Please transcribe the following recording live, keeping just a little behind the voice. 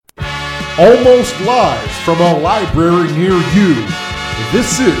Almost live from a library near you,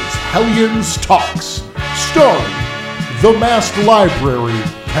 this is Hellions Talks, starring the masked library,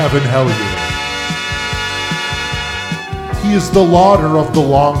 Kevin Hellion. He is the lauder of the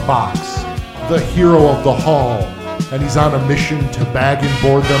long box, the hero of the hall, and he's on a mission to bag and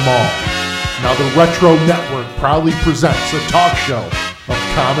board them all. Now the Retro Network proudly presents a talk show of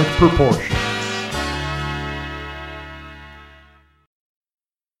comic proportions.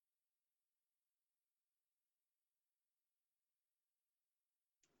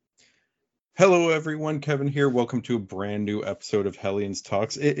 Hello everyone, Kevin here. Welcome to a brand new episode of Hellions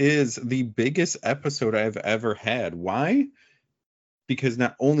Talks. It is the biggest episode I've ever had. Why? Because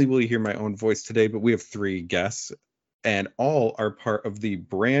not only will you hear my own voice today, but we have 3 guests, and all are part of the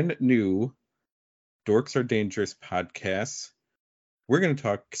brand new Dorks Are Dangerous podcast. We're going to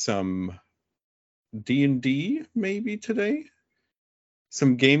talk some D&D maybe today,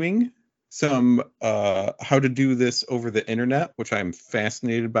 some gaming, some how to do this over the internet, which I'm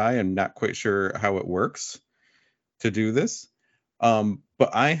fascinated by. I'm not quite sure how it works to do this. But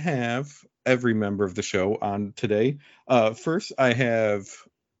I have every member of the show on today. First, I have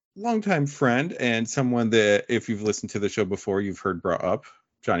longtime friend and someone that, if you've listened to the show before, you've heard brought up,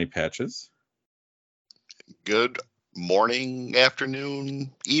 Johnny Patches. Good morning,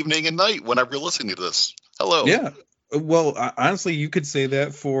 afternoon, evening, and night whenever you're listening to this. Hello. Yeah. Well, honestly, you could say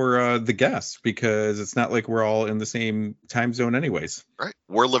that for the guests, because it's not like we're all in the same time zone anyways. Right.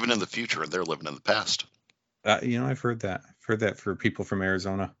 We're living in the future and they're living in the past. I've heard that. Heard that for people from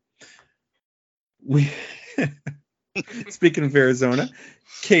Arizona. Speaking of Arizona,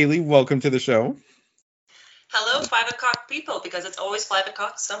 Kaylee, welcome to the show. Hello, 5 o'clock people, because it's always 5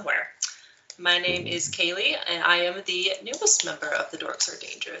 o'clock somewhere. My name is Kaylee, and I am the newest member of the Dorks Are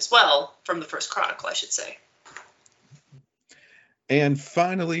Dangerous. Well, from the first Chronicle, I should say. And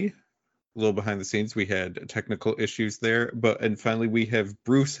finally, a little behind the scenes, we had technical issues there, and finally we have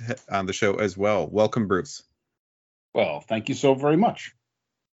Bruce on the show as well. Welcome, Bruce. Well, thank you so very much.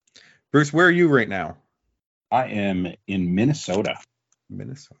 Bruce, where are you right now? I am in Minnesota.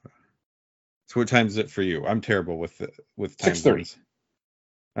 Minnesota. So what time is it for you? I'm terrible with time 6:30.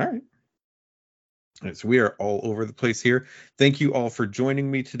 All right. So we are all over the place here. Thank you all for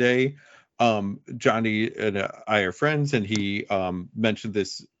joining me today. Johnny and I are friends, and he mentioned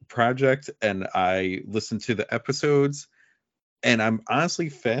this project, and I listened to the episodes, and I'm honestly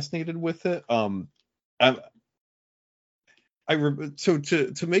fascinated with it. So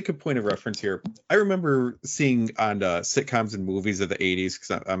to make a point of reference here, I remember seeing on sitcoms and movies of the 80s,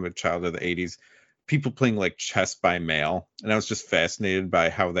 because I'm a child of the 80s, people playing like chess by mail, and I was just fascinated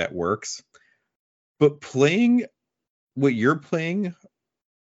by how that works. But playing what you're playing,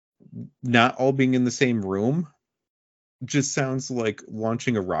 not all being in the same room, just sounds like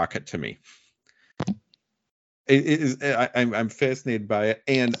launching a rocket to me. I'm fascinated by it,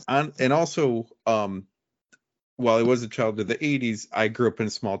 and also, while I was a child of the 80s, I grew up in a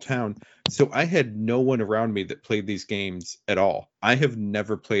small town, so I had no one around me that played these games at all. I have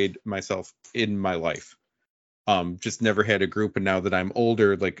never played myself in my life. Just never had a group, and now that I'm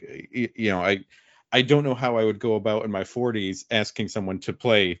older, like, I don't know how I would go about in my 40s asking someone to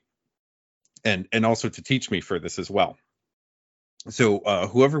play and also to teach me for this as well. So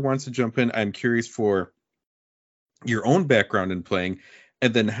whoever wants to jump in, I'm curious for your own background in playing,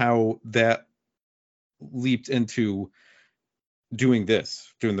 and then how that leaped into doing the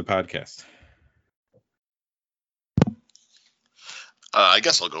podcast. I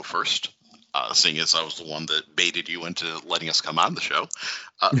guess I'll go first, seeing as I was the one that baited you into letting us come on the show.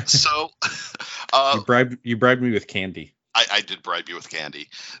 You bribed me with candy. I did bribe you with candy.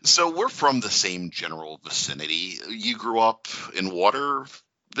 So we're from the same general vicinity. You grew up in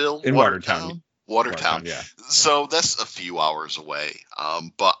Waterville? In Watertown. Watertown, yeah. So that's a few hours away.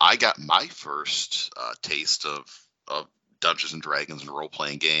 But I got my first taste of Dungeons and Dragons and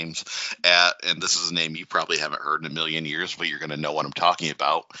role-playing games and this is a name you probably haven't heard in a million years, but you're going to know what I'm talking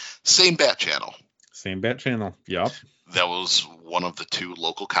about. Same Bat Channel. Same Bat Channel, yep. That was one of the 2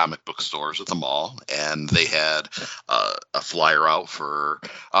 local comic book stores at the mall, and they had a flyer out for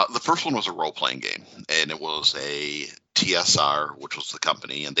the first one was a role-playing game, and it was a TSR, which was the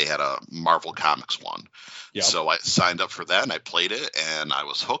company, and they had a Marvel Comics one. Yep. So I signed up for that, and I played it, and I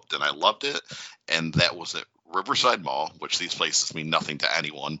was hooked, and I loved it, and that was at Riverside Mall, which these places mean nothing to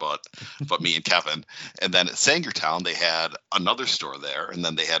anyone but me and Kevin. And then at Sangertown, they had another store there, and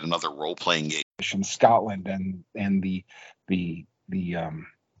then they had another role-playing game in Scotland, and the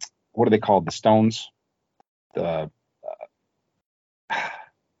what are they called? The stones, the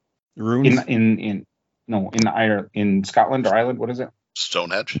runes in Scotland or Ireland. What is it?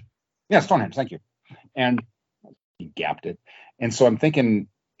 Stonehenge. Yeah, Stonehenge. Thank you. And he gapped it. And so I'm thinking,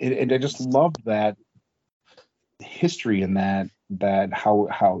 and I just love that history and that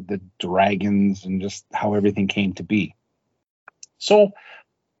how the dragons and just how everything came to be. So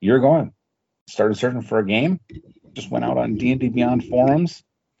you're going, started searching for a game, just went out on D&D Beyond forums,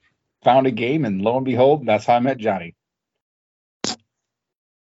 found a game, and lo and behold, that's how I met Johnny.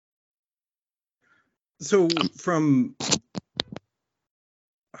 So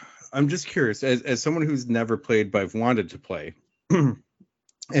I'm just curious, as someone who's never played but I've wanted to play,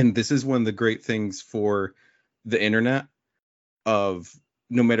 and this is one of the great things for the internet, of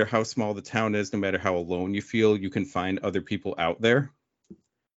no matter how small the town is, no matter how alone you feel, you can find other people out there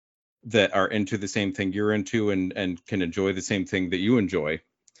that are into the same thing you're into and can enjoy the same thing that you enjoy.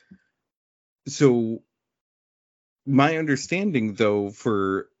 So my understanding, though,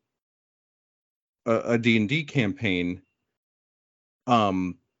 for a D&D campaign,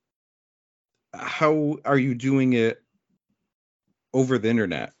 how are you doing it over the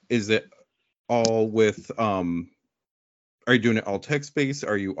internet? Is it all with are you doing it all text-based?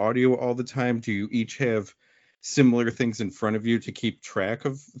 Are you audio all the time? Do you each have similar things in front of you to keep track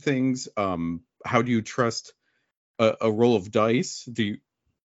of things? How do you trust a roll of dice? Do you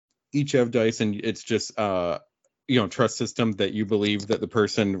each have dice and it's just trust system that you believe that the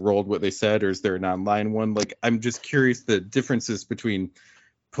person rolled what they said, or is there an online one? Like, I'm just curious the differences between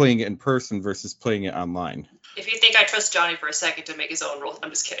playing it in person versus playing it online. If you think I trust Johnny for a second to make his own roll, I'm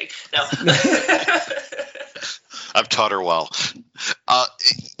just kidding. No. I've taught her well.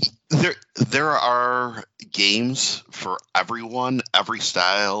 There are games for everyone, every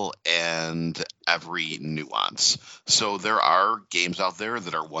style, and every nuance. So there are games out there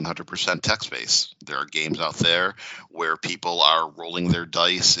that are 100% text-based. There are games out there where people are rolling their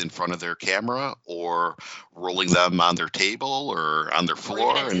dice in front of their camera or rolling them on their table or on their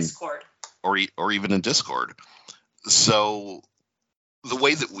floor. Or even in Discord. Or even in Discord. So the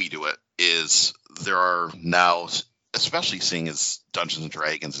way that we do it is there are now, especially seeing as Dungeons and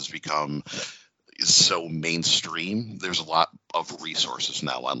Dragons has become so mainstream, there's a lot of resources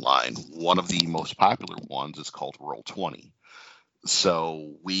now online. One of the most popular ones is called Roll20.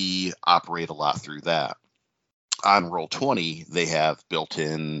 So we operate a lot through that. On Roll20, they have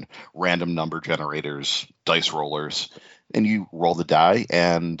built-in random number generators, dice rollers, and you roll the die,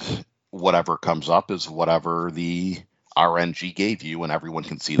 and whatever comes up is whatever the RNG gave you, and everyone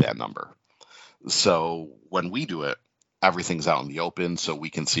can see that number. So when we do it, everything's out in the open, so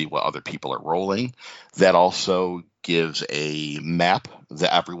we can see what other people are rolling. That also gives a map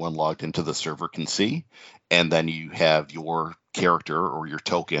that everyone logged into the server can see, and then you have your character or your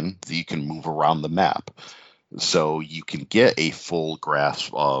token that you can move around the map. So you can get a full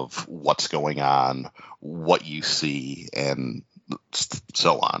grasp of what's going on, what you see, and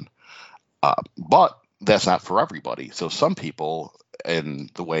so on. But that's not for everybody. So some people, in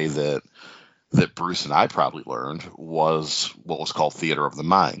the way that Bruce and I probably learned, was what was called theater of the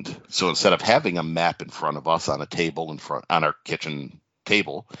mind. So instead of having a map in front of us on a table on our kitchen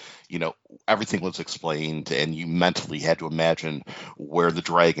table, everything was explained, and you mentally had to imagine where the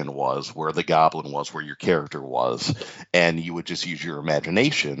dragon was, where the goblin was, where your character was, and you would just use your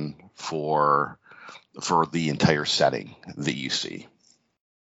imagination for the entire setting that you see.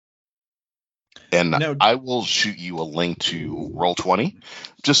 And now, I will shoot you a link to Roll20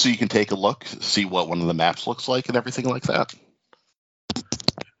 just so you can take a look, see what one of the maps looks like and everything like that.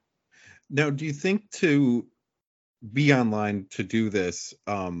 Now, do you think to be online to do this,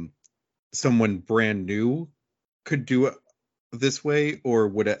 someone brand new could do it this way, or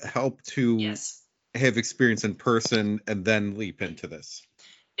would it help to have experience in person and then leap into this?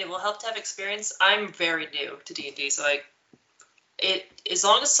 It will help to have experience. I'm very new to D&D, so as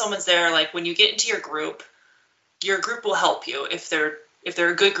long as someone's there, like when you get into your group will help you. If they're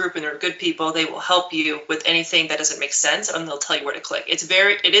a good group and they're good people, they will help you with anything that doesn't make sense, and they'll tell you where to click.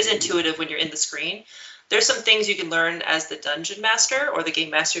 It is intuitive when you're in the screen. There's some things you can learn as the dungeon master or the game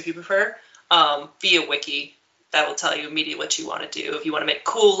master, if you prefer, via wiki. That will tell you immediately what you want to do. If you want to make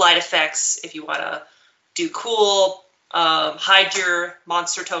cool light effects, if you want to do cool, hide your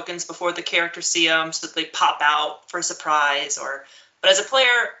monster tokens before the characters see them so that they pop out for a surprise. But as a player,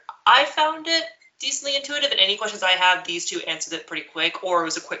 I found it decently intuitive, and any questions I have, these two answered it pretty quick, or it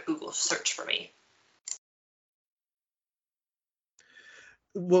was a quick Google search for me.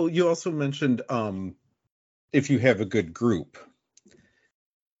 Well, you also mentioned if you have a good group.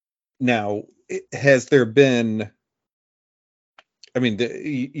 Now, has there been,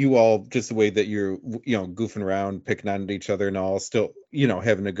 you all, just the way that you're, goofing around, picking on each other and all, still,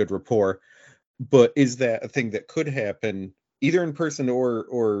 having a good rapport, but is that a thing that could happen either in person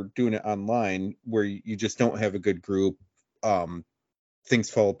or doing it online, where you just don't have a good group. Things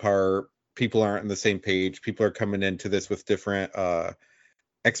fall apart. People aren't on the same page. People are coming into this with different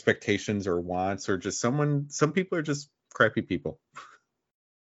expectations or wants, or just some people are just crappy people.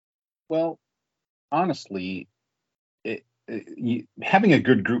 Well, honestly, having a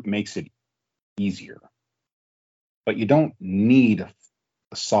good group makes it easier, but you don't need a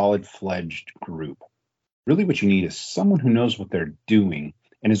solid fledged group. Really what you need is someone who knows what they're doing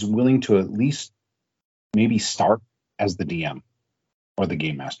and is willing to at least maybe start as the DM or the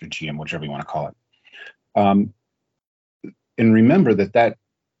game master, GM, whichever you want to call it. And remember that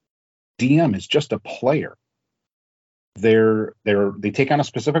DM is just a player. They take on a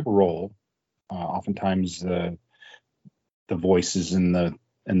specific role. Oftentimes the voices and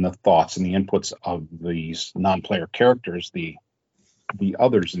the thoughts and the inputs of these non-player characters, the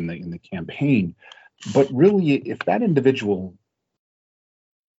others in the campaign. But really, if that individual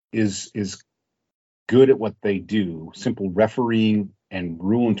is good at what they do, simple refereeing and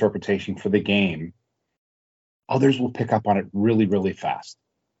rule interpretation for the game, others will pick up on it really, really fast.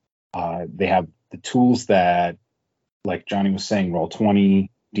 They have the tools that, like Johnny was saying, Roll20,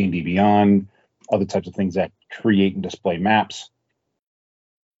 D&D Beyond, other types of things that create and display maps.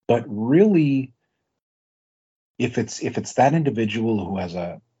 But really, if it's that individual who has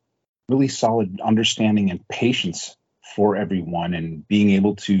a really solid understanding and patience for everyone and being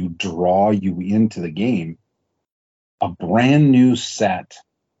able to draw you into the game, a brand new set,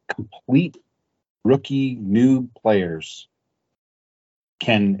 complete rookie new players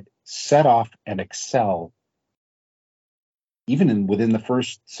can set off and excel even within the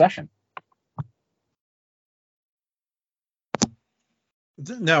first session.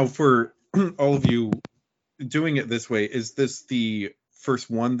 Now, for all of you doing it this way, is this the first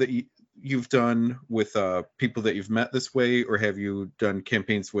one that you've done with people that you've met this way, or have you done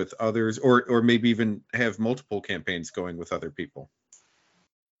campaigns with others, or maybe even have multiple campaigns going with other people?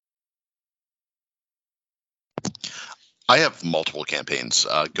 I have multiple campaigns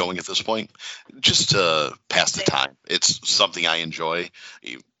going at this point, just to pass the time. It's something I enjoy.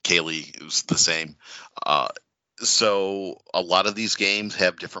 Kaylee is the same. So a lot of these games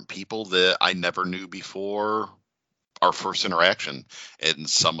have different people that I never knew before our first interaction, and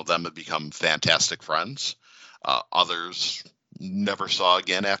some of them have become fantastic friends. Others never saw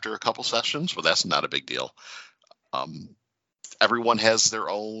again after a couple sessions, but that's not a big deal. Everyone has their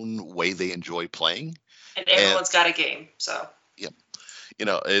own way they enjoy playing. And everyone's got a game, so. Yep.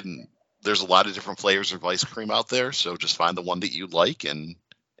 And there's a lot of different flavors of ice cream out there, so just find the one that you like and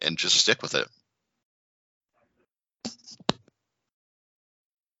just stick with it.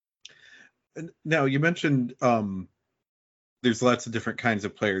 Now, you mentioned there's lots of different kinds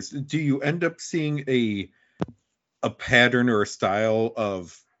of players. Do you end up seeing a pattern or a style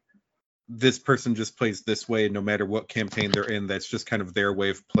of this person just plays this way, no matter what campaign they're in? That's just kind of their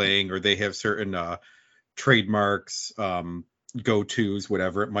way of playing, or they have certain trademarks, go-tos,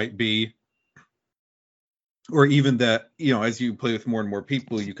 whatever it might be, or even that, as you play with more and more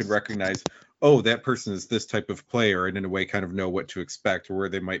people, you can recognize, oh, that person is this type of player, and in a way kind of know what to expect or where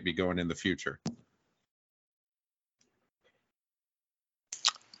they might be going in the future.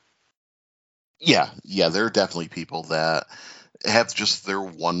 Yeah, there are definitely people that have just their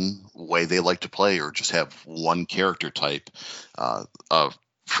one way they like to play, or just have one character type. A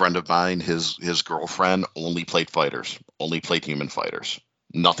friend of mine, his girlfriend only played fighters, only played human fighters,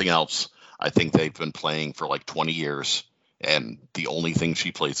 nothing else. I think they've been playing for like 20 years, and the only thing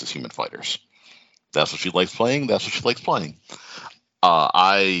she plays is human fighters. That's what she likes playing. That's what she likes playing.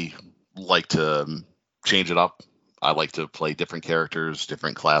 I like to change it up. I like to play different characters,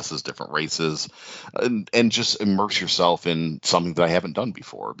 different classes, different races, and just immerse yourself in something that I haven't done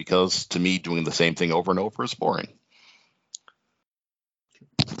before, because to me, doing the same thing over and over is boring.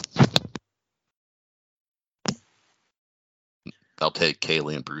 I'll take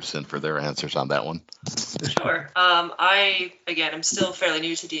Kaylee and Bruce in for their answers on that one. Sure. I'm still fairly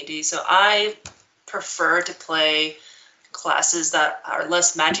new to D&D, so I prefer to play classes that are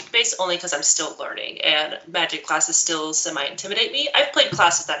less magic based, only because I'm still learning, and magic classes still semi-intimidate me. I've played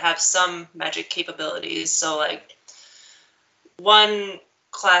classes that have some magic capabilities, so like one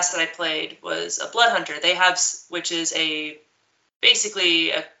class that I played was a blood hunter. Which is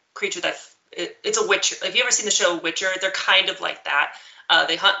basically a creature that it's a witcher. Have you ever seen the show Witcher? They're kind of like that.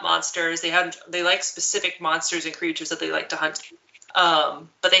 They hunt monsters. They like specific monsters and creatures that they like to hunt.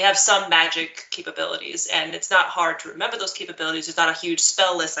 But they have some magic capabilities, and it's not hard to remember those capabilities. There's not a huge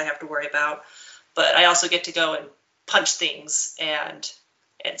spell list I have to worry about, but I also get to go and punch things and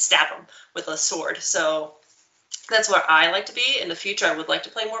stab them with a sword. So That's where I like to be. In the future, I would like to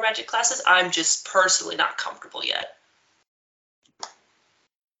play more Magic classes. I'm just personally not comfortable yet.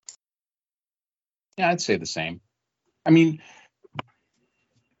 Yeah, I'd say the same. I mean,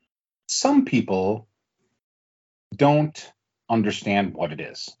 some people don't understand what it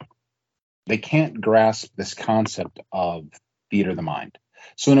is. They can't grasp this concept of theater of the mind.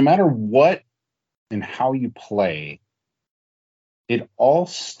 So no matter what and how you play, it all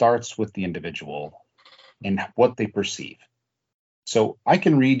starts with the individual and what they perceive. So I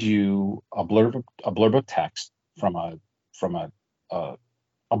can read you a blurb of text from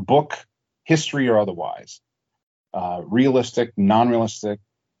a book, history or otherwise, realistic, non-realistic,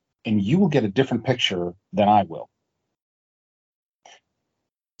 and you will get a different picture than I will.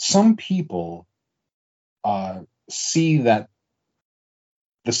 Some people see that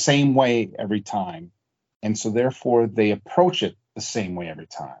the same way every time, and so therefore they approach it the same way every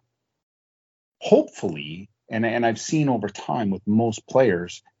time. Hopefully, and I've seen over time with most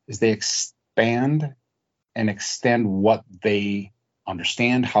players, is they expand and extend what they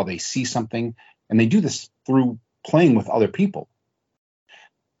understand, how they see something, and they do this through playing with other people.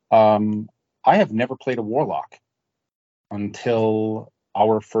 I have never played a warlock until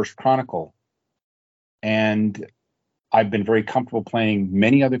our first Chronicle, and I've been very comfortable playing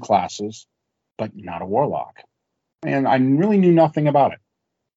many other classes, but not a warlock. And I really knew nothing about it.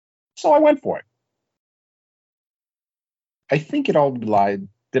 So I went for it. I think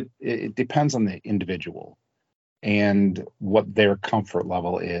it depends on the individual and what their comfort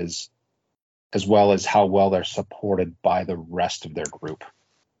level is, as well as how well they're supported by the rest of their group.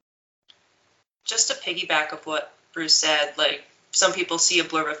 Just to piggyback of what Bruce said, like some people see a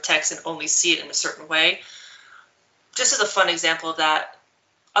blurb of text and only see it in a certain way. Just as a fun example of that,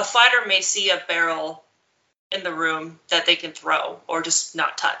 a fighter may see a barrel in the room that they can throw or just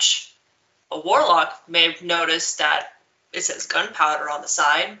not touch. A warlock may notice that it says gunpowder on the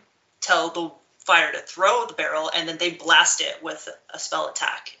side, tell the fighter to throw the barrel, and then they blast it with a spell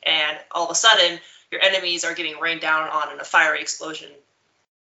attack. And all of a sudden, your enemies are getting rained down on in a fiery explosion.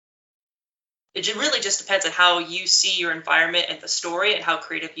 It really just depends on how you see your environment and the story and how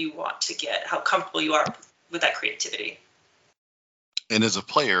creative you want to get, how comfortable you are with that creativity. And as a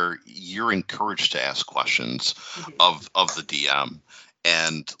player, you're encouraged to ask questions of the DM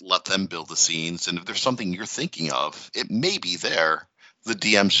and let them build the scenes. And if there's something you're thinking of, it may be there. The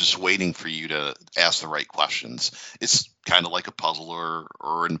DM's just waiting for you to ask the right questions. It's kind of like a puzzle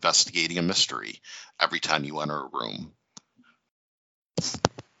or investigating a mystery every time you enter a room.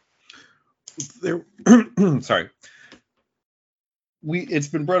 Sorry. It's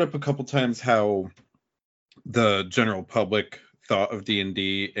been brought up a couple times how the general public thought of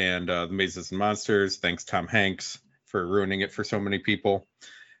D&D and the Mazes and Monsters. Thanks, Tom Hanks, for ruining it for so many people.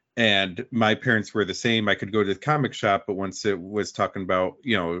 And my parents were the same. I could go to the comic shop, but once it was talking about,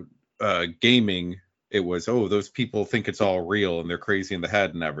 gaming, it was, those people think it's all real and they're crazy in the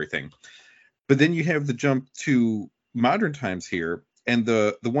head and everything. But then you have the jump to modern times here. And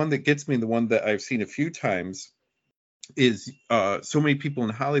the one that gets me, and the one that I've seen a few times, is so many people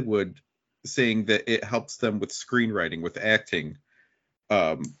in Hollywood saying that it helps them with screenwriting, with acting,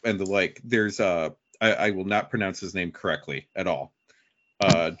 and the like. There's I will not pronounce his name correctly at all.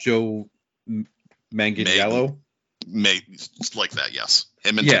 Joe Manganiello. Like that, yes.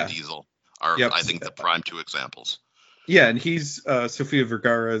 Him and Vin Diesel are, yep. I think, the prime two examples. Yeah, and he's Sofia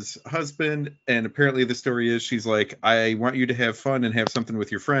Vergara's husband, and apparently the story is she's like, I want you to have fun and have something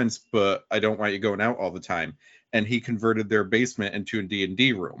with your friends, but I don't want you going out all the time. And he converted their basement into a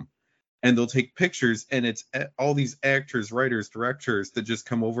D&D room. And they'll take pictures, and it's all these actors, writers, directors that just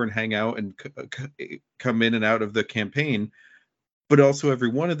come over and hang out and come in and out of the campaign. But also every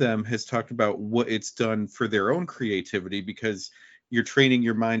one of them has talked about what it's done for their own creativity, because you're training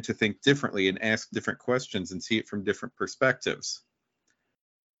your mind to think differently and ask different questions and see it from different perspectives.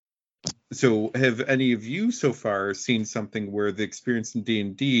 So have any of you so far seen something where the experience in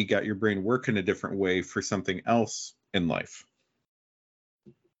D&D got your brain working a different way for something else in life?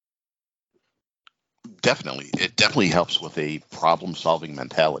 Definitely. It definitely helps with a problem-solving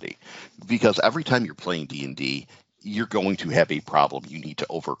mentality, because every time you're playing D&D, you're going to have a problem you need to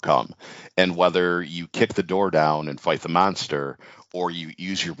overcome. And whether you kick the door down and fight the monster, or you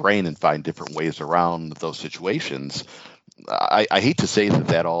use your brain and find different ways around those situations, I hate to say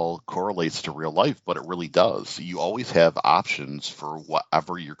that all correlates to real life, but it really does. You always have options for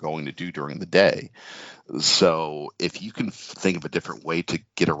whatever you're going to do during the day. So if you can think of a different way to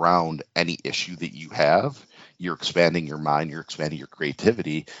get around any issue that you have, you're expanding your mind, you're expanding your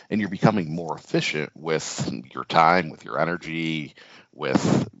creativity, and you're becoming more efficient with your time, with your energy,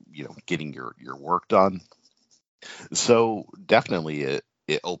 with getting your work done. So definitely it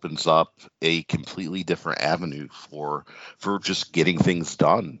opens up a completely different avenue for just getting things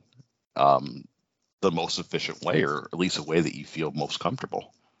done um, the most efficient way, or at least a way that you feel most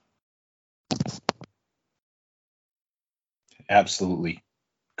comfortable. Absolutely.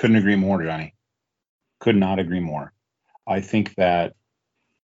 Couldn't agree more, Johnny. Could not agree more. I think that,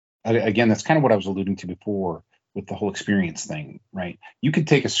 again, that's kind of what I was alluding to before with the whole experience thing, right? You could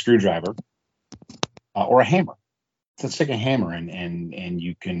take a screwdriver or a hammer. Let's take a hammer and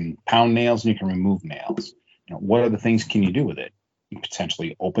you can pound nails and you can remove nails. What other things can you do with it? You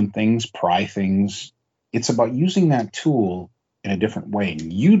potentially open things, pry things. It's about using that tool in a different way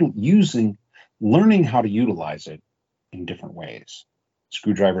and learning how to utilize it in different ways.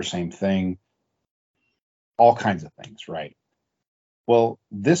 Screwdriver, same thing. All kinds of things, right? Well,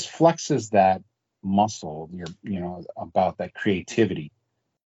 this flexes that muscle, about that creativity.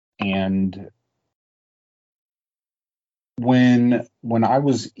 And when I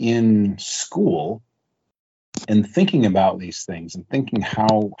was in school and thinking about these things and thinking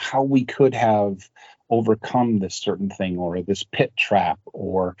how we could have overcome this certain thing or this pit trap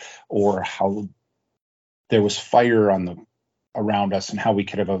or how there was fire around us and how we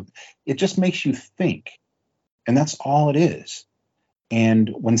could have, it just makes you think. And that's all it is. And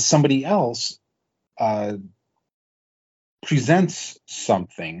when somebody else presents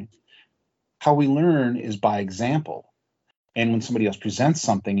something, how we learn is by example. And when somebody else presents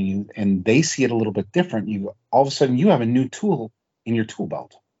something and they see it a little bit different, all of a sudden you have a new tool in your tool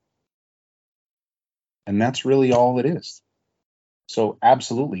belt. And that's really all it is. So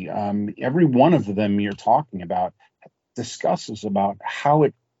absolutely, every one of them you're talking about discusses about how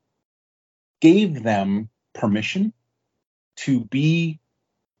it gave them permission to be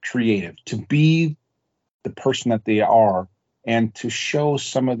creative, to be the person that they are, and to show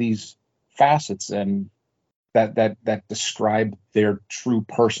some of these facets and that describe their true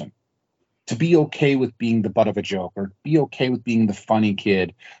person. To be okay with being the butt of a joke, or be okay with being the funny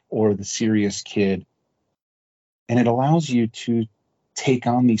kid or the serious kid. And it allows you to take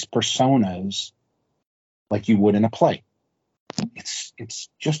on these personas like you would in a play. It's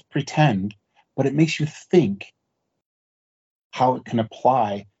just pretend, but it makes you think how it can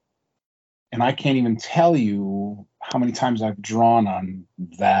apply. And I can't even tell you how many times I've drawn on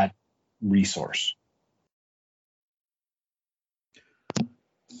that resource.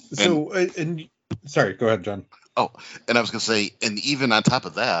 So, and sorry, go ahead, John. Oh, and I was going to say, and even on top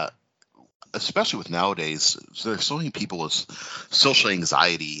of that, especially with nowadays, there's so many people with social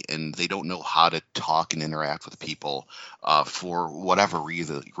anxiety and they don't know how to talk and interact with people for whatever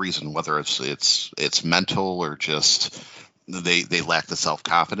reason, whether it's mental or just they lack the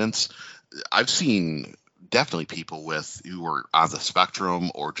self-confidence. I've seen definitely people who are on the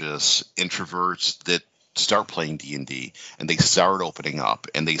spectrum or just introverts that start playing D&D and they start opening up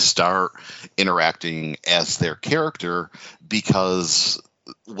and they start interacting as their character because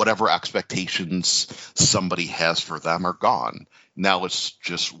whatever expectations somebody has for them are gone. Now it's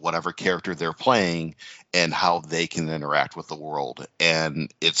just whatever character they're playing and how they can interact with the world. And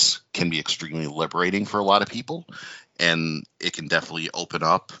it can be extremely liberating for a lot of people. And it can definitely open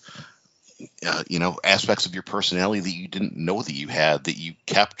up aspects of your personality that you didn't know that you had, that you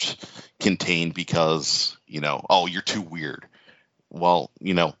kept contained because, you're too weird. Well,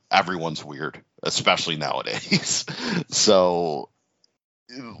 everyone's weird, especially nowadays. So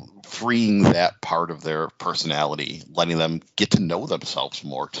freeing that part of their personality, letting them get to know themselves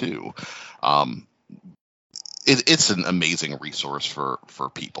more too. It's an amazing resource for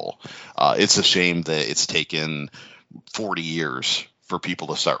people. It's a shame that it's taken 40 years for people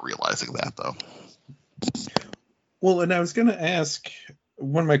to start realizing that, though. Well, and I was going to ask,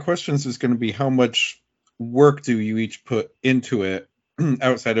 one of my questions is going to be, how much work do you each put into it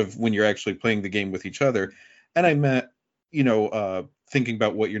outside of when you're actually playing the game with each other? And I meant, thinking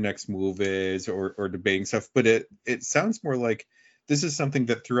about what your next move is or debating stuff. But it sounds more like this is something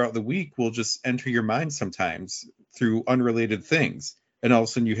that throughout the week will just enter your mind sometimes through unrelated things. And all of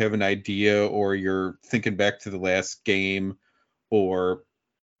a sudden you have an idea, or you're thinking back to the last game, or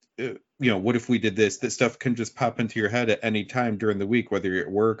what if we did this? That stuff can just pop into your head at any time during the week, whether you're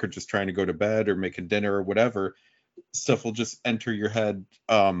at work or just trying to go to bed or making dinner or whatever. Stuff will just enter your head,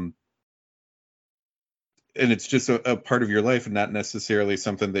 and it's just a part of your life and not necessarily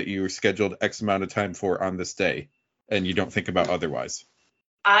something that you scheduled X amount of time for on this day and you don't think about otherwise.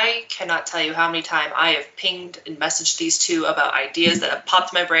 I cannot tell you how many times I have pinged and messaged these two about ideas that have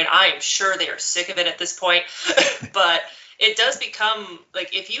popped in my brain. I am sure they are sick of it at this point, but it does become,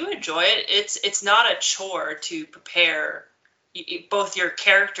 like, if you enjoy it, it's not a chore to prepare both your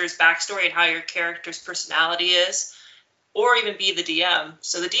character's backstory and how your character's personality is, or even be the DM.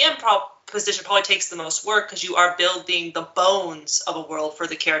 So the DM position probably takes the most work because you are building the bones of a world for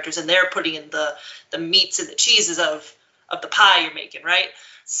the characters, and they're putting in the meats and the cheeses of the pie you're making, right?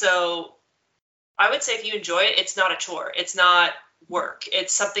 So I would say if you enjoy it, it's not a chore. It's not work.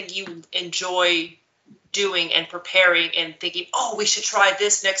 It's something you enjoy doing and preparing and thinking, oh, we should try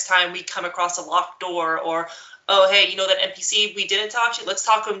this next time we come across a locked door, or, oh, hey, you know that NPC we didn't talk to? Let's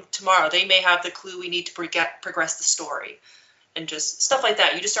talk to them tomorrow. They may have the clue we need to progress the story. And just stuff like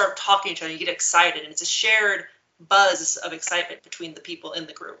that. You just start talking to each other, you get excited, and it's a shared buzz of excitement between the people in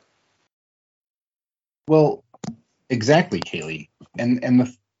the group. Well, exactly, Kaylee.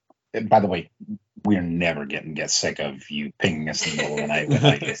 And by the way, we're never get sick of you pinging us in the middle of the night with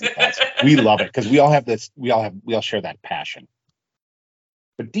ideas and thoughts. We love it because we all share that passion.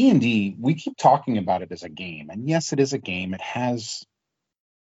 But D&D, we keep talking about it as a game, and yes, it is a game. It has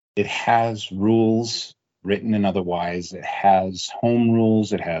rules, written and otherwise. It has home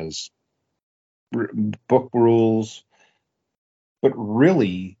rules. It has book rules. But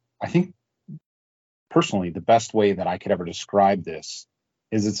really, I think personally, the best way that I could ever describe this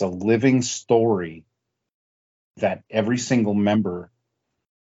is it's a living story that every single member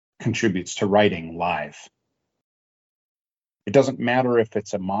contributes to writing live. It doesn't matter if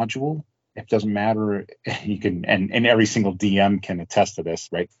it's a module. It doesn't matter. You can, and every single DM can attest to this,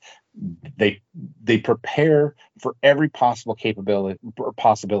 right? They prepare for every possible capability or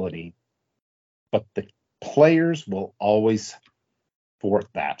possibility, but the players will always thwart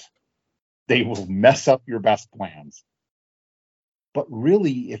that. They will mess up your best plans. But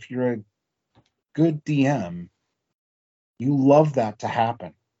really, if you're a good DM, you love that to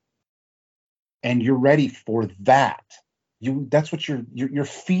happen, and you're ready for that. That's what you're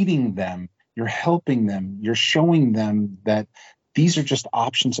feeding them. You're helping them. You're showing them that these are just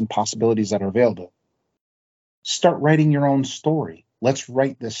options and possibilities that are available. Start writing your own story. Let's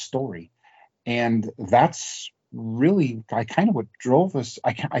write this story. And that's really kind of what drove us.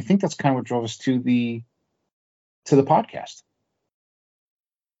 I think that's kind of what drove us to the podcast.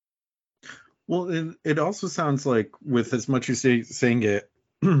 Well, it also sounds like, with as much as you're saying it,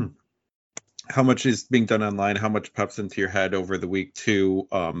 how much is being done online, how much pops into your head over the week too,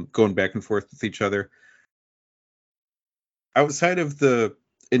 going back and forth with each other. Outside of the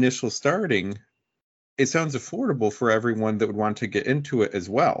initial starting, it sounds affordable for everyone that would want to get into it as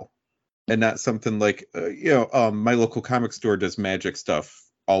well. And not something like, my local comic store does Magic stuff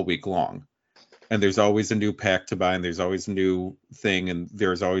all week long. And there's always a new pack to buy, and there's always a new thing, and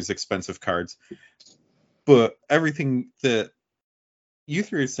there's always expensive cards. But everything that you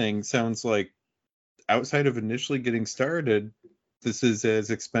three are saying sounds like, outside of initially getting started, this is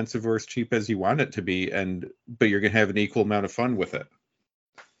as expensive or as cheap as you want it to be, but you're going to have an equal amount of fun with it.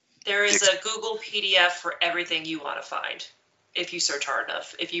 There is a Google PDF for everything you want to find if you search hard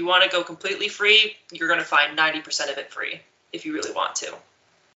enough. If you want to go completely free, you're going to find 90% of it free if you really want to.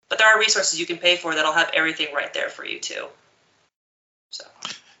 But there are resources you can pay for that'll have everything right there for you too. So.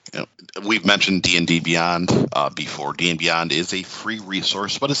 We've mentioned D&D Beyond before. D&D Beyond is a free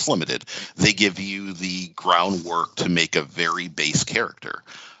resource, but it's limited. They give you the groundwork to make a very base character.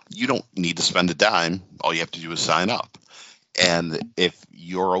 You don't need to spend a dime. All you have to do is sign up. And if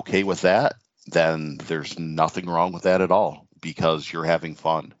you're okay with that, then there's nothing wrong with that at all, because you're having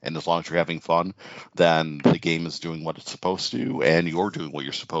fun. And as long as you're having fun, then the game is doing what it's supposed to, and you're doing what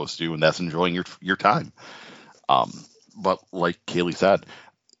you're supposed to, and that's enjoying your time. But like Kaylee said,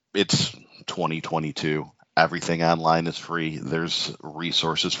 it's 2022. Everything online is free. There's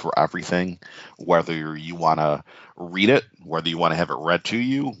resources for everything, whether you want to read it, whether you want to have it read to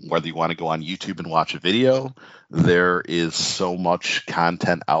you, whether you want to go on YouTube and watch a video. There is so much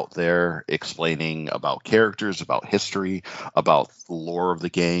content out there explaining about characters, about history, about the lore of the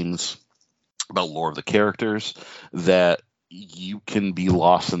games, about lore of the characters, that you can be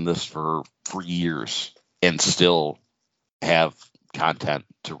lost in this for years and still have content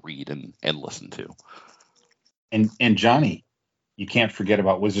to read and listen to. And Johnny, you can't forget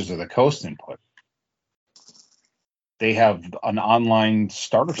about Wizards of the Coast input. They have an online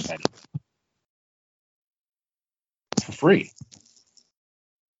starter setting for free.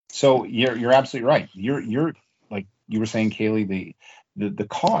 So you're absolutely right. You're like you were saying, Kaylee, the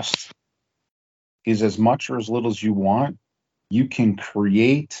cost is as much or as little as you want. You can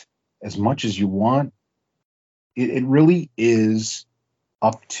create as much as you want. It really is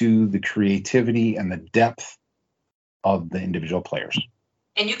up to the creativity and the depth of the individual players.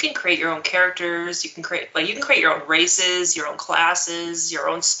 And you can create your own characters. You can create your own races, your own classes, your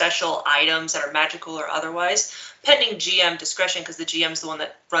own special items that are magical or otherwise. pending GM discretion, because the GM's the one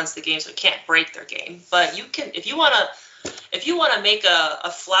that runs the game, so it can't break their game. But you can, if you want to make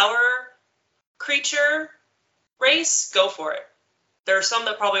a flower creature race, go for it. There are some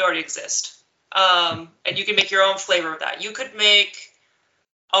that probably already exist, and you can make your own flavor of that. You could make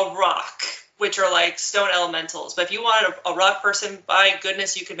a rock, which are like stone elementals. But if you wanted a rock person, by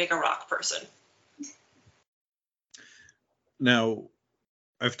goodness, you could make a rock person. Now,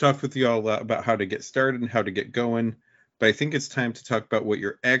 I've talked with you all a lot about how to get started and how to get going, but I think it's time to talk about what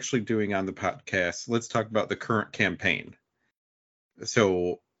you're actually doing on the podcast. Let's talk about the current campaign.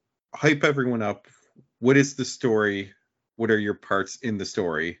 So, hype everyone up. What is the story? What are your parts in the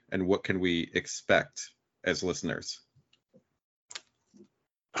story? And what can we expect as listeners?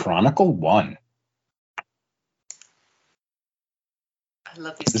 Chronicle 1. I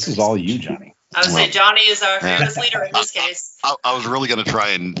love these. This is all you, Johnny. I would say Johnny is our fearless leader in this case. I was really going to try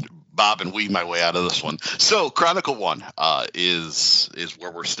and bob and weave my way out of this one. So Chronicle 1 is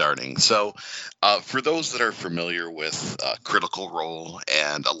where we're starting. So for those that are familiar with Critical Role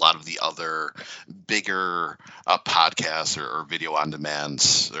and a lot of the other bigger podcasts or video on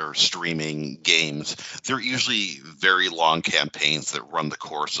demands or streaming games, they're usually very long campaigns that run the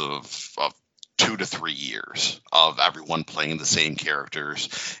course of 2 to 3 years of everyone playing the same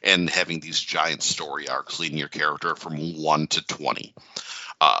characters and having these giant story arcs leading your character from 1 to 20.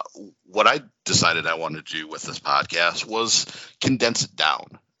 What I decided I wanted to do with this podcast was condense it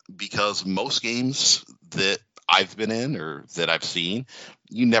down, because most games that I've been in or that I've seen,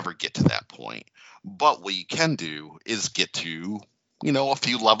 you never get to that point. But what you can do is get to, a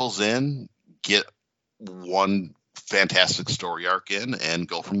few levels in, get one fantastic story arc in, and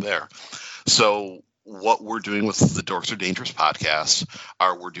go from there. So what we're doing with the Dorks Are Dangerous podcast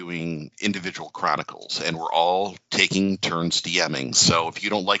are we're doing individual chronicles, and we're all taking turns DMing. So if you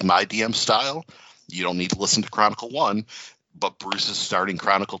don't like my DM style, you don't need to listen to Chronicle 1, but Bruce is starting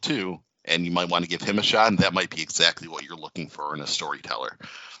Chronicle 2, and you might want to give him a shot, and that might be exactly what you're looking for in a storyteller.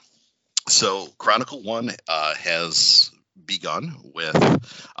 So Chronicle 1 has begun with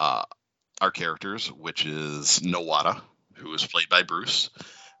our characters, which is Nowata, who is played by Bruce,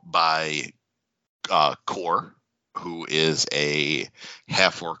 by Kor, who is a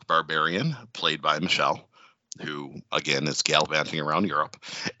half-orc barbarian played by Michelle, who again is gallivanting around Europe,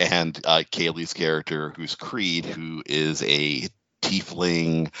 and Kaylee's character, who's Creed, who is a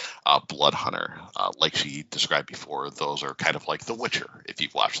tiefling blood hunter. Like she described before, those are kind of like The Witcher, if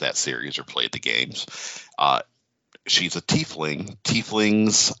you've watched that series or played the games. She's a tiefling.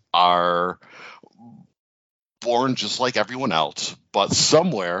 Tieflings are born just like everyone else, but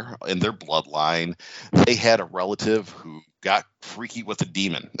somewhere in their bloodline, they had a relative who got freaky with a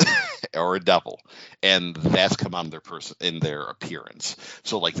demon or a devil, and that's come on in their appearance.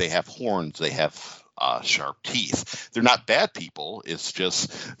 So, like, they have horns, they have sharp teeth. They're not bad people. It's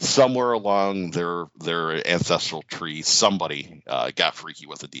just somewhere along their ancestral tree, somebody got freaky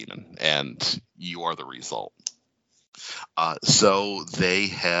with a demon, and you are the result. So they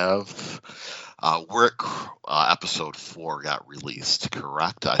have. We're at episode 4 got released,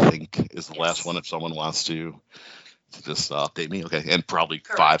 correct? I think is the last one. If someone wants to just update me, okay. And probably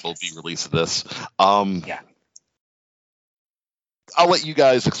correct, 5 will be released of this. Yeah. I'll let you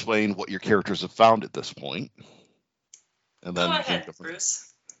guys explain what your characters have found at this point, and then go ahead,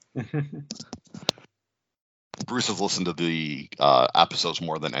 Bruce. Bruce has listened to the episodes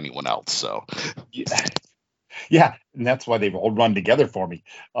more than anyone else, so yeah, and that's why they've all run together for me.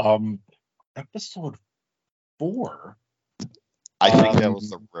 Episode 4. I think that was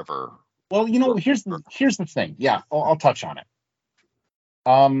the river. Well, here's the thing. Yeah, I'll touch on it.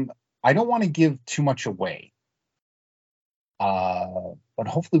 I don't want to give too much away, but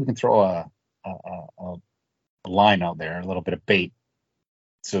hopefully we can throw a line out there, a little bit of bait,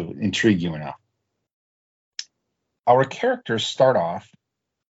 to intrigue you enough. Our characters start off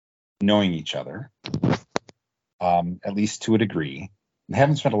knowing each other, at least to a degree. They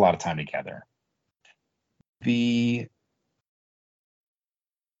haven't spent a lot of time together. They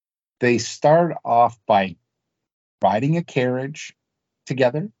start off by riding a carriage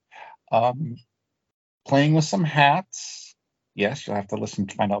together, playing with some hats. Yes, you'll have to listen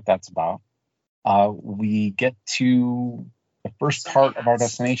to find out what that's about. We get to the first part of our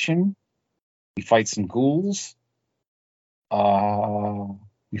destination. We fight some ghouls.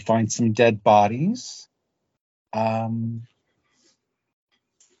 We find some dead bodies.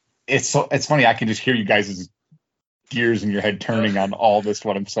 It's funny. I can just hear you guys' gears in your head turning on all this,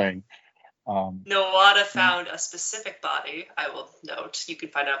 what I'm saying. Nowata found a specific body, I will note. You can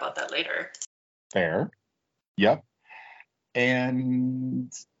find out about that later. Fair. Yep.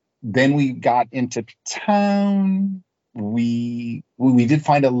 And then we got into town. We did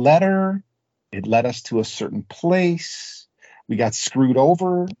find a letter. It led us to a certain place. We got screwed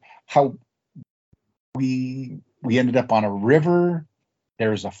over. How we ended up on a river.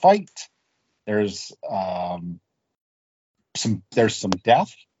 There's a fight. There's some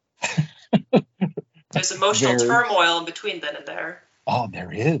death. There's emotional turmoil in between then and there. Oh,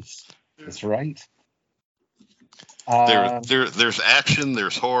 there is. That's right. There's action,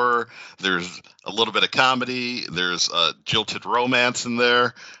 there's horror, there's a little bit of comedy, there's jilted romance in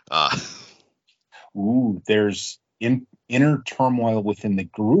there. There's inner turmoil within the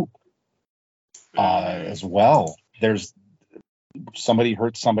group as well. There's somebody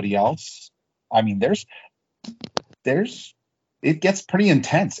hurt somebody else. I mean, it gets pretty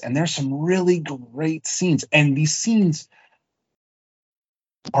intense, and there's some really great scenes, and these scenes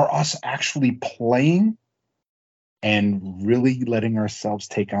are us actually playing and really letting ourselves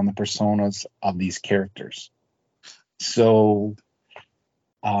take on the personas of these characters. So,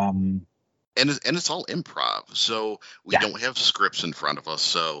 and it's all improv, so we don't have scripts in front of us.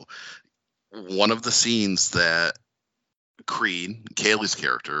 So one of the scenes that Creed, Kaylee's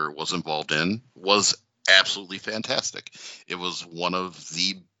character, was involved in was absolutely fantastic. It was one of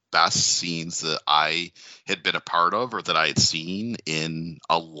the best scenes that I had been a part of or that I had seen in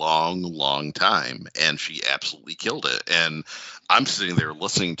a long, long time, and she absolutely killed it. And I'm sitting there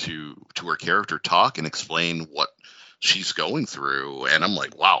listening to her character talk and explain what she's going through, and I'm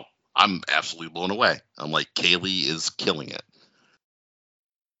like, wow, I'm absolutely blown away. I'm like, Kaylee is killing it.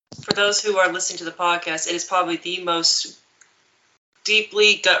 For those who are listening to the podcast, it is probably the most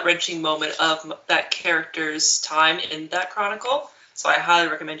deeply gut-wrenching moment of that character's time in that chronicle. So I highly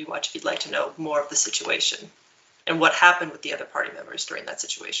recommend you watch if you'd like to know more of the situation and what happened with the other party members during that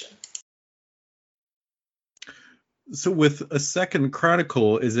situation. So with a second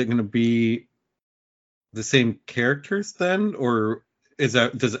chronicle, is it going to be the same characters then, or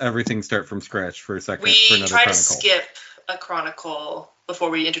does everything start from scratch for another chronicle? We try to skip a chronicle before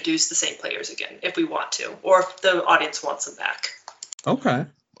we introduce the same players again, if we want to, or if the audience wants them back. Okay.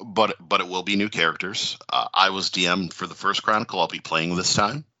 But it will be new characters. I was DM for the first chronicle. I'll be playing this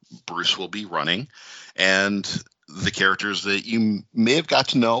time. Bruce will be running, and the characters that you may have got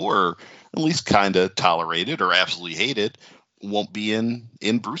to know or at least kind of tolerated or absolutely hated won't be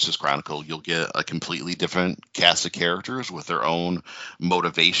in Bruce's chronicle. You'll get a completely different cast of characters with their own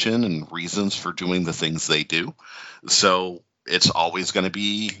motivation and reasons for doing the things they do. So it's always going to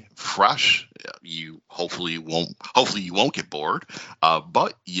be fresh. Hopefully you won't get bored.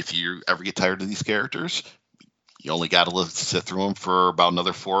 But if you ever get tired of these characters, you only got to sit through them for about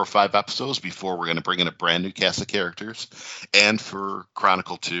another 4 or 5 episodes before we're going to bring in a brand new cast of characters. And for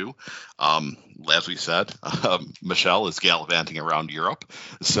Chronicle 2, as we said, Michelle is gallivanting around Europe.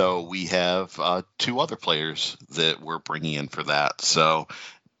 So we have 2 other players that we're bringing in for that. So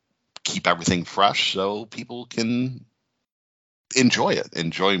keep everything fresh so people can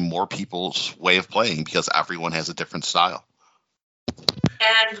enjoy more people's way of playing, because everyone has a different style.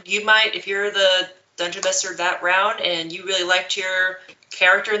 And you might, if you're the dungeon master that round and you really liked your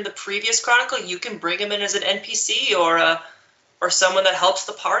character in the previous chronicle, you can bring him in as an NPC or someone that helps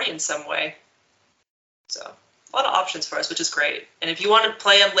the party in some way. So a lot of options for us, which is great. And if you want to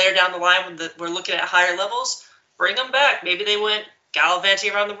play them later down the line when we're looking at higher levels, bring them back. Maybe they went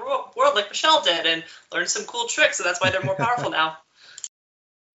gallivanting around the world like Michelle did and learned some cool tricks, so that's why they're more powerful now.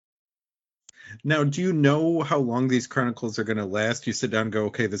 Now, do you know how long these chronicles are going to last? You sit down and go,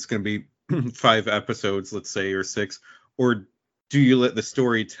 okay, this is going to be 5 episodes, let's say, or 6, or do you let the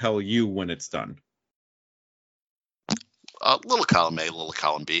story tell you when it's done? Little column A, little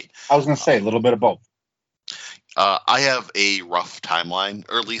column B. I was going to say a little bit of both. I have a rough timeline,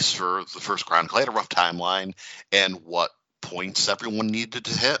 or at least for the first chronicle, I had a rough timeline and what points everyone needed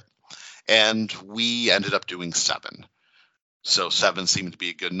to hit, and we ended up doing 7. So 7 seemed to be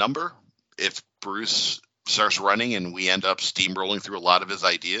a good number. If Bruce starts running and we end up steamrolling through a lot of his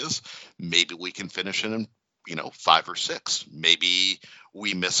ideas, maybe we can finish it in 5 or 6. Maybe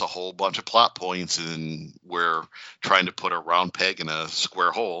we miss a whole bunch of plot points and we're trying to put a round peg in a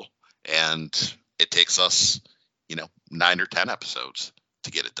square hole, and it takes us 9 or 10 episodes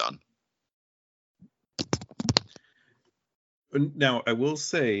to get it done. Now, I will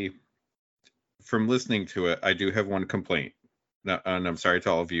say, from listening to it, I do have one complaint. And I'm sorry to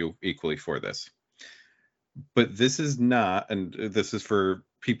all of you equally for this. But this is not, and this is for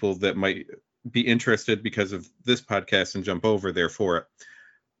people that might be interested because of this podcast and jump over there for it.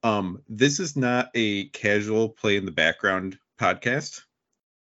 This is not a casual play in the background podcast.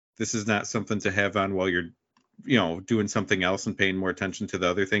 This is not something to have on while you're doing something else and paying more attention to the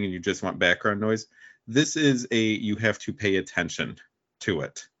other thing, and you just want background noise. This is you have to pay attention to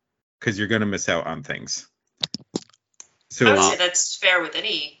it because you're going to miss out on things. So I would say that's fair with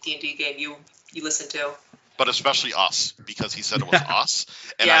any D&D game you listen to. But especially us, because he said it was us,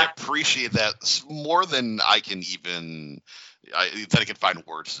 and Yeah. I appreciate that more than I can find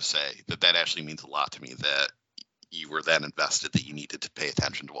words to say. That actually means a lot to me, that you were that invested that you needed to pay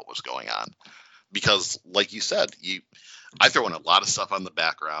attention to what was going on. Because, like you said, I throw in a lot of stuff on the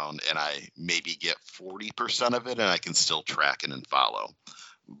background, and I maybe get 40% of it, and I can still track it and follow.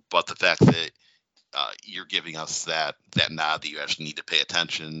 But the fact that you're giving us that nod that you actually need to pay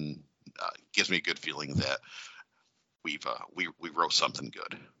attention gives me a good feeling that we wrote something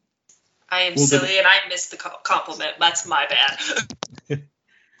good. I am silly and I missed the compliment. That's my bad.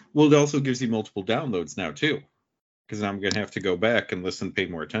 Well, it also gives you multiple downloads now too, because I'm going to have to go back and listen, pay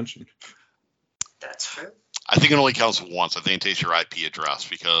more attention. That's true. I think it only counts once. I think it takes your IP address,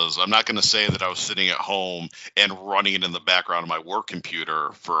 because I'm not going to say that I was sitting at home and running it in the background of my work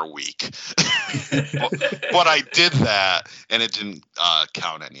computer for a week. but I did that, and it didn't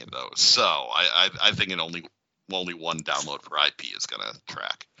count any of those. So I think only one download for IP is going to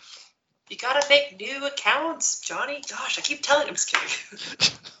track. You gotta make new accounts, Johnny. Gosh, I keep telling him. I'm just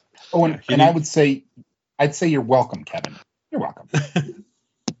kidding. Oh, and I'd say you're welcome, Kevin. You're welcome.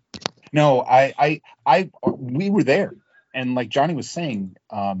 No, we were there, and like Johnny was saying,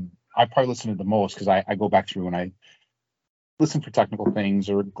 I probably listened to the most because I go back through and I listen for technical things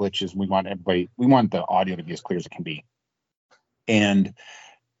or glitches. We want the audio to be as clear as it can be, and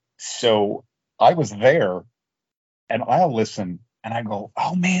so I was there, and I'll listen and I go,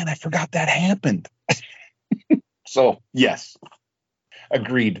 oh man, I forgot that happened. So yes,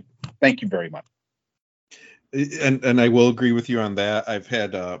 agreed. Thank you very much. And I will agree with you on that. I've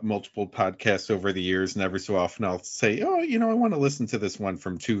had multiple podcasts over the years, and every so often I'll say, oh, I want to listen to this one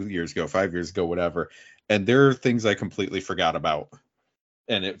from 2 years ago, 5 years ago, whatever. And there are things I completely forgot about.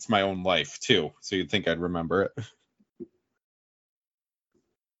 And it's my own life, too. So you'd think I'd remember it.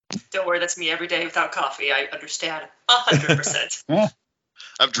 Don't worry, that's me every day without coffee. I understand 100%.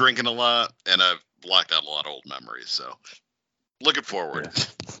 I'm drinking a lot, and I've blocked out a lot of old memories. So looking forward.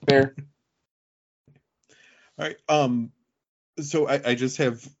 Fair. All right. So I just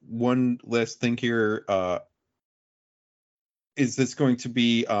have one last thing here. Is this going to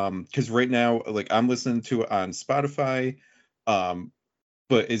be because right now, like, I'm listening to it on Spotify,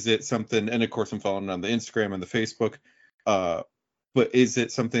 but is it something? And of course, I'm following on the Instagram and the Facebook. But is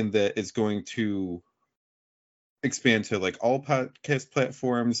it something that is going to expand to like all podcast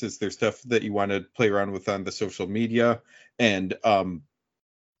platforms? Is there stuff that you want to play around with on the social media? And I'm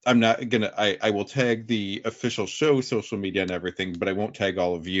not gonna. I will tag the official show social media and everything, but I won't tag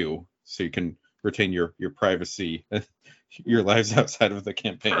all of you, so you can retain your privacy, your lives outside of the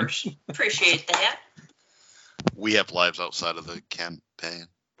campaign. Appreciate that. We have lives outside of the campaign.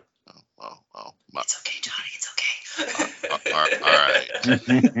 Oh. It's okay, Johnny. It's okay. All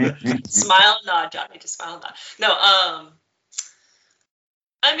right. Smile and nod, Johnny. Just smile and nod. No,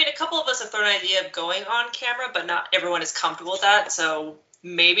 I mean, a couple of us have thrown an idea of going on camera, but not everyone is comfortable with that. So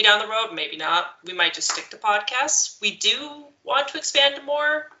maybe down the road, maybe not. We might just stick to podcasts. We do want to expand to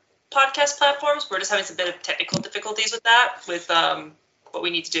more podcast platforms. We're just having some bit of technical difficulties with that, with what we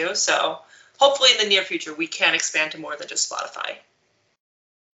need to do. So hopefully in the near future, we can expand to more than just Spotify.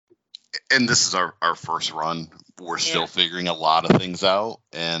 And this is our first run. We're still figuring a lot of things out,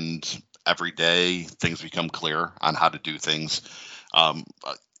 and every day things become clear on how to do things.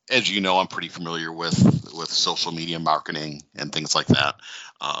 As you know, I'm pretty familiar with social media marketing and things like that.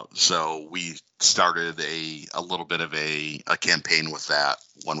 So we started a little bit of a campaign with that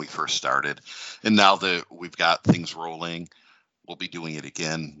when we first started. And now that we've got things rolling, we'll be doing it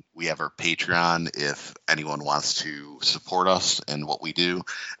again. We have our Patreon if anyone wants to support us and what we do.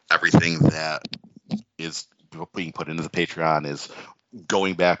 Everything that is being put into the Patreon is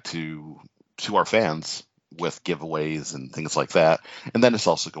going back to our fans with giveaways and things like that. And then it's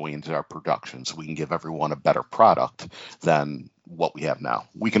also going into our production so we can give everyone a better product than what we have now.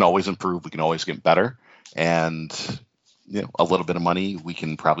 We can always improve. We can always get better. And a little bit of money, we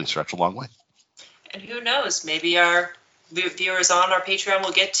can probably stretch a long way. And who knows, maybe our viewers on our Patreon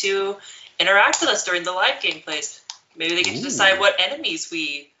will get to interact with us during the live gameplays. Maybe they get to decide what enemies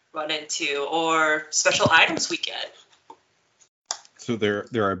we run into or special items we get. So there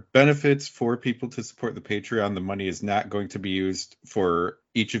are benefits for people to support the Patreon. The money is not going to be used for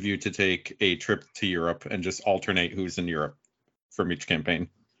each of you to take a trip to Europe and just alternate who's in Europe from each campaign.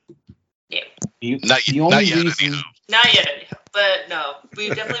 Yeah. Not yet, anyhow. Not yet, anyhow. But no, we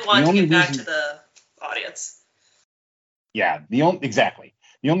definitely want to get back to the audience. Yeah, exactly.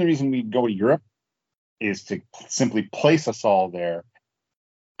 The only reason we go to Europe is to simply place us all there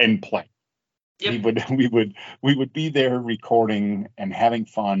and play. Yep. We would be there recording and having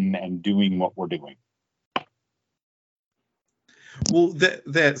fun and doing what we're doing. Well,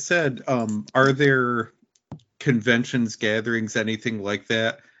 that said, are there conventions, gatherings, anything like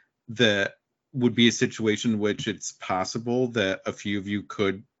that would be a situation in which it's possible that a few of you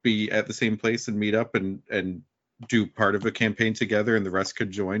could be at the same place and meet up and do part of a campaign together and the rest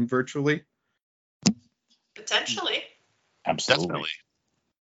could join virtually? Potentially. Absolutely. Definitely.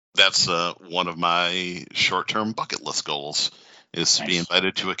 That's one of my short-term bucket list goals, is to be Nice.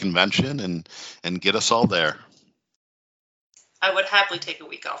 invited to a convention and get us all there. I would happily take a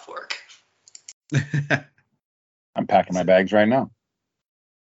week off work. I'm packing my bags right now.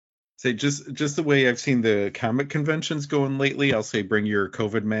 Say just the way I've seen the comic conventions going lately, I'll say bring your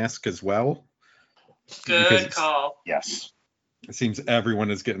COVID mask as well. Good call. Yes. It seems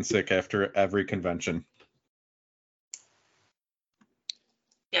everyone is getting sick after every convention.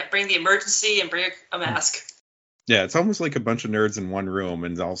 Yeah, bring the emergency and bring a mask. Yeah, it's almost like a bunch of nerds in one room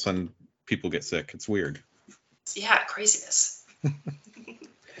and all of a sudden people get sick. It's weird. Yeah, craziness.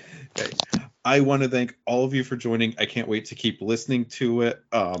 Okay. I want to thank all of you for joining. I can't wait to keep listening to it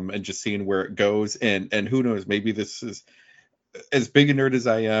and just seeing where it goes. And who knows, maybe this is, as big a nerd as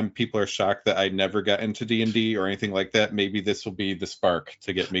I am, people are shocked that I never got into D&D or anything like that. Maybe this will be the spark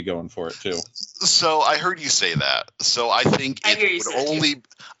to get me going for it too. So I heard you say that. So I think it would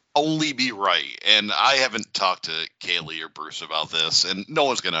only be right. And I haven't talked to Kaylee or Bruce about this, and no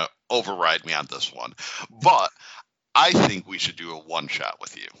one's going to override me on this one. But I think we should do a one-shot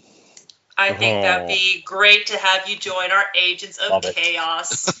with you. I think that'd be great to have you join our Agents of Love it.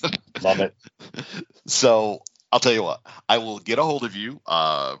 Chaos. Love it. So I'll tell you what, I will get a hold of you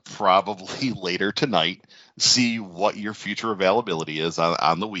probably later tonight, see what your future availability is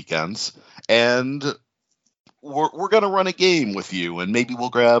on the weekends, and we're going to run a game with you, and maybe we'll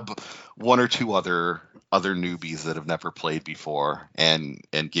grab one or two other newbies that have never played before and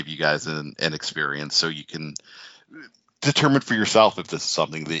give you guys an experience so you can determine for yourself if this is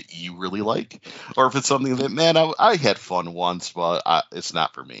something that you really like, or if it's something that, man, I had fun once, but it's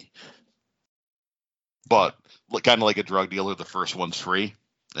not for me. But kind of like a drug dealer, the first one's free,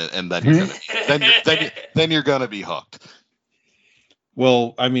 and then you're then you're gonna be hooked.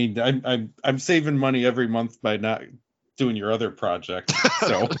 Well, I mean, I'm saving money every month by not doing your other project.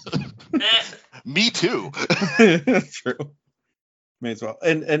 So Me too. True. May as well.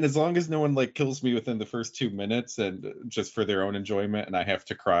 And as long as no one like kills me within the first 2 minutes and just for their own enjoyment and I have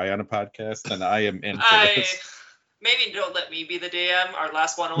to cry on a podcast, then I am in for this. Maybe don't let me be the DM. Our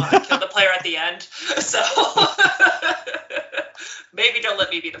last one-on-one, I killed the player at the end. So maybe don't let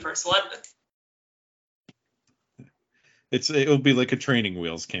me be the first one. It'll be like a training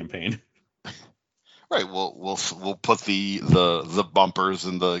wheels campaign. Right. We'll put the bumpers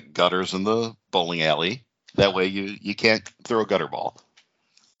and the gutters in the bowling alley. That way you can't throw a gutter ball.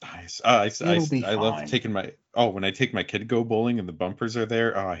 Nice. I love taking when I take my kid go bowling and the bumpers are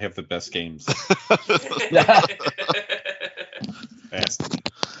there. Oh, I have the best games.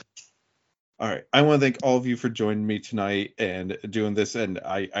 All right. I want to thank all of you for joining me tonight and doing this. And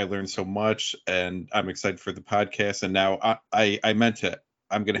I learned so much and I'm excited for the podcast. And now I meant it.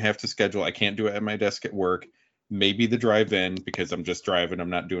 I'm going to have to schedule. I can't do it at my desk at work. Maybe the drive-in because I'm just driving. I'm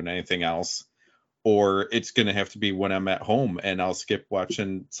not doing anything else. Or it's going to have to be when I'm at home and I'll skip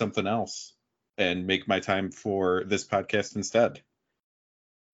watching something else and make my time for this podcast instead.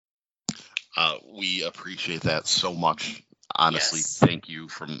 We appreciate that so much. Honestly, Yes. Thank you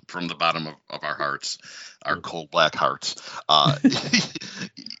from the bottom of our hearts, our cold black hearts.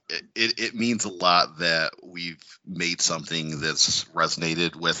 It means a lot that we've made something that's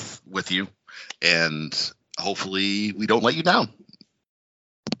resonated with you, and hopefully we don't let you down.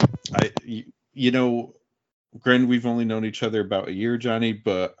 Gren, we've only known each other about a year, Johnny,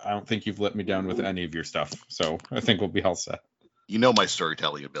 but I don't think you've let me down with any of your stuff. So I think we'll be all set. You know my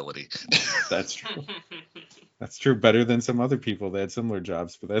storytelling ability. That's true. That's true. Better than some other people that had similar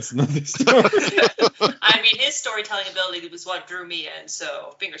jobs, but that's another story. I mean, his storytelling ability was what drew me in,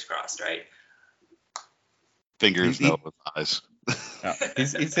 so fingers crossed, right? Fingers, no, with eyes. Yeah,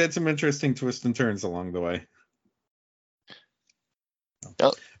 he's had some interesting twists and turns along the way.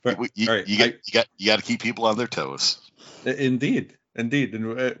 Yep. But, You all right, got to keep people on their toes. Indeed, and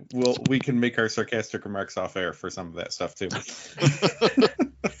we can make our sarcastic remarks off air for some of that stuff too. Thank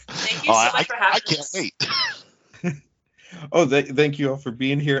you so much for having I can't wait. Thank you all for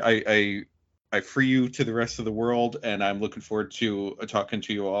being here. I free you to the rest of the world, and I'm looking forward to talking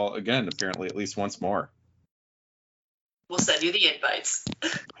to you all again. Apparently, at least once more. We'll send you the invites.